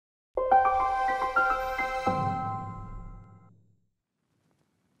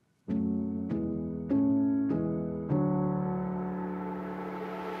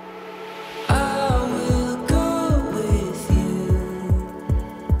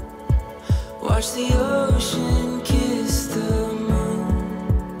Watch the ocean kiss the moon.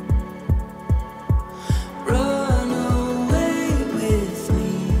 Run away with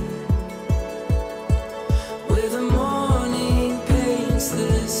me, where the morning paints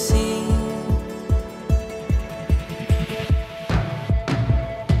the scene.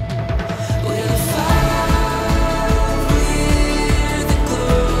 Where the fire, we're the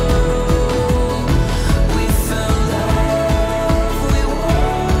glow. We found love, we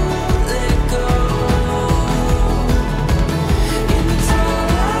won't let go. In the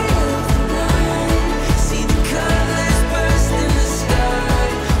twilight of the night, see the colors burst in the sky.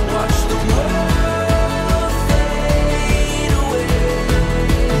 Watch the world fade away.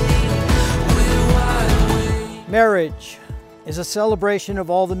 We're wide awake. Marriage is a celebration of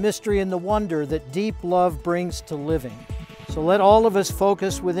all the mystery and the wonder that deep love brings to living. So let all of us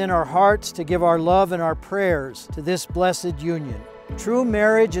focus within our hearts to give our love and our prayers to this blessed union. True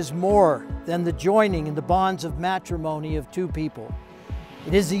marriage is more than the joining in the bonds of matrimony of two people.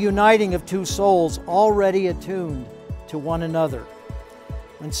 It is the uniting of two souls already attuned to one another.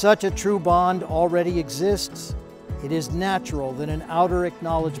 When such a true bond already exists, it is natural that an outer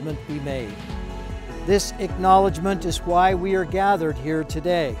acknowledgement be made. This acknowledgement is why we are gathered here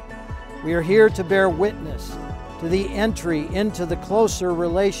today. We are here to bear witness to the entry into the closer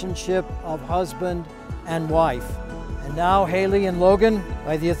relationship of husband and wife. And now, Haley and Logan,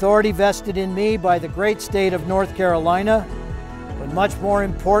 by the authority vested in me by the great state of North Carolina, but much more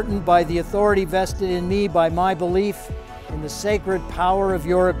important, by the authority vested in me by my belief in the sacred power of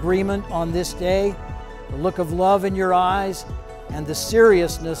your agreement on this day, the look of love in your eyes, and the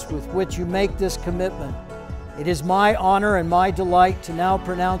seriousness with which you make this commitment, it is my honor and my delight to now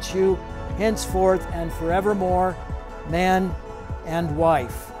pronounce you henceforth and forevermore man and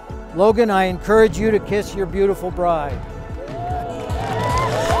wife. Logan, I encourage you to kiss your beautiful bride.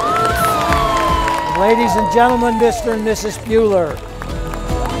 Ladies and gentlemen, Mr. and Mrs. Bueller.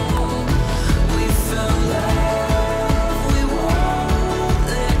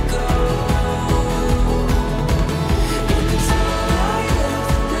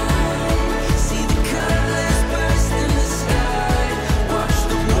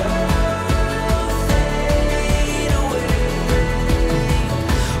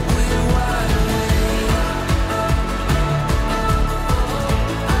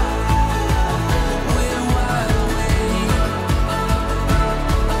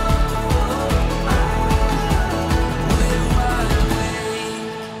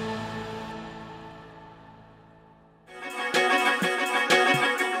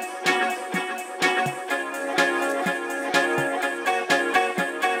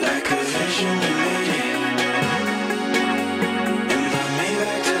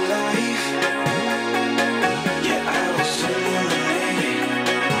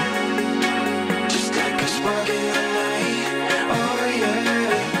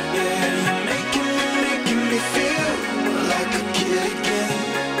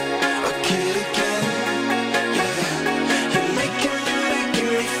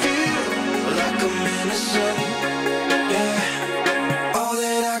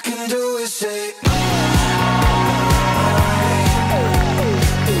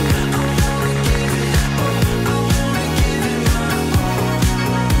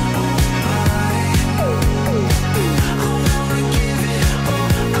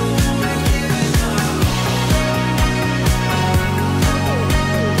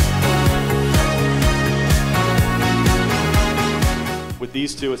 With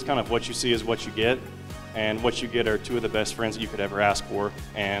these two, it's kind of what you see is what you get, and what you get are two of the best friends that you could ever ask for,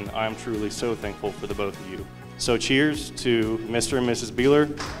 and I'm truly so thankful for the both of you. So cheers to Mr. and Mrs.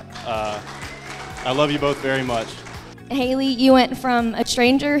 Bueller. I love you both very much. Haley, you went from a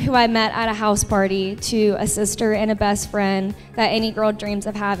stranger who I met at a house party to a sister and a best friend that any girl dreams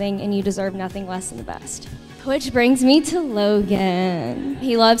of having, and you deserve nothing less than the best. Which brings me to Logan.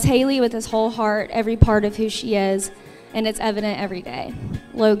 He loves Haley with his whole heart, every part of who she is, and it's evident every day.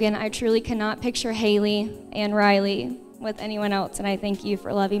 Logan, I truly cannot picture Haley and Riley with anyone else, and I thank you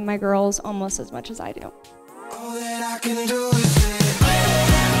for loving my girls almost as much as I do. All that I can do is